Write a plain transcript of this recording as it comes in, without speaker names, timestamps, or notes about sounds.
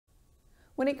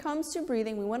When it comes to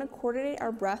breathing, we want to coordinate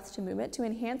our breath to movement to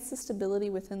enhance the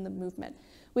stability within the movement.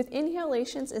 With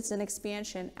inhalations, it's an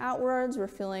expansion outwards. We're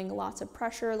feeling lots of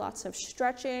pressure, lots of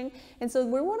stretching. And so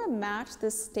we want to match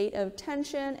this state of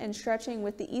tension and stretching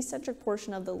with the eccentric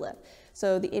portion of the lift.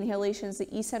 So the inhalation is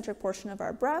the eccentric portion of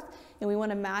our breath, and we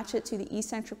want to match it to the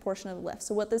eccentric portion of the lift.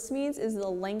 So what this means is the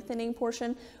lengthening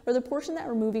portion, or the portion that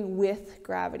we're moving with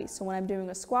gravity. So when I'm doing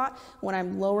a squat, when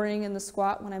I'm lowering in the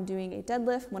squat, when I'm doing a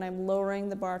deadlift, when I'm lowering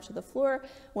the bar to the floor,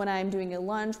 when I'm doing a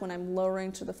lunge, when I'm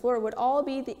lowering to the floor, would all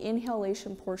be the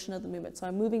inhalation portion of the movement. So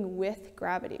I'm moving with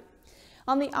gravity.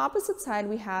 On the opposite side,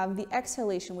 we have the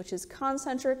exhalation, which is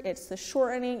concentric. It's the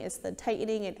shortening, it's the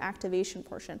tightening and activation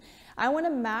portion. I want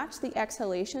to match the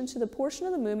exhalation to the portion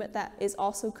of the movement that is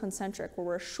also concentric, where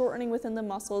we're shortening within the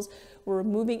muscles, we're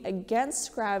moving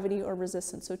against gravity or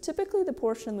resistance. So typically the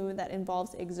portion of the movement that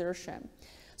involves exertion.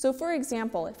 So for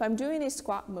example, if I'm doing a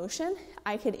squat motion,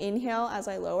 I could inhale as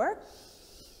I lower,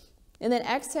 and then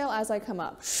exhale as I come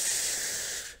up.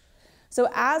 So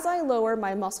as I lower,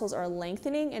 my muscles are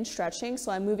lengthening and stretching,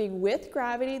 so I'm moving with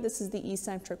gravity. This is the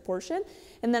eccentric portion.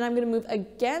 And then I'm going to move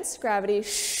against gravity,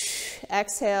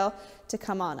 exhale to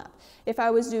come on up. If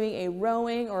I was doing a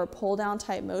rowing or a pull down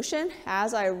type motion,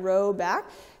 as I row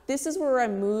back, this is where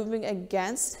I'm moving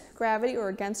against gravity or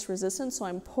against resistance, so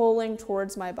I'm pulling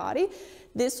towards my body.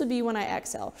 This would be when I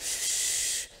exhale.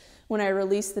 When I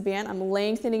release the band, I'm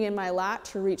lengthening in my lat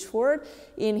to reach forward.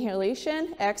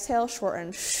 Inhalation, exhale,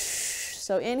 shorten.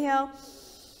 So inhale,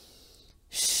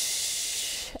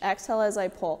 exhale as I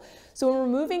pull. So when we're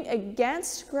moving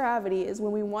against gravity is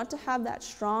when we want to have that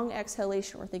strong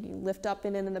exhalation. We're thinking lift up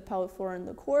and in the pelvic floor and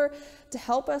the core to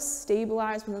help us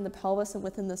stabilize within the pelvis and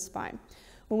within the spine.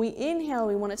 When we inhale,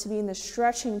 we want it to be in the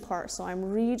stretching part. So I'm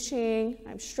reaching,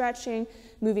 I'm stretching,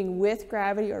 moving with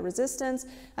gravity or resistance.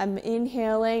 I'm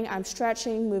inhaling, I'm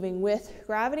stretching, moving with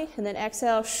gravity, and then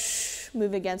exhale,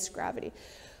 move against gravity.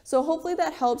 So hopefully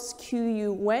that helps cue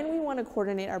you when we want to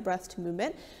coordinate our breath to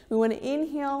movement. We want to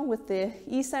inhale with the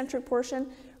eccentric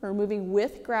portion, or moving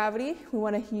with gravity. We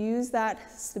want to use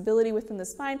that stability within the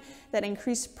spine, that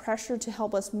increased pressure to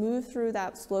help us move through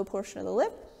that slow portion of the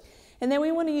lift. And then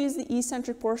we want to use the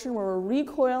eccentric portion where we're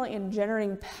recoiling and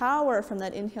generating power from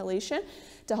that inhalation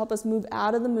to help us move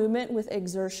out of the movement with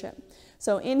exertion.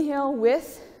 So inhale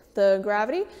with the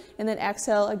gravity, and then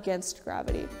exhale against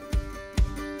gravity.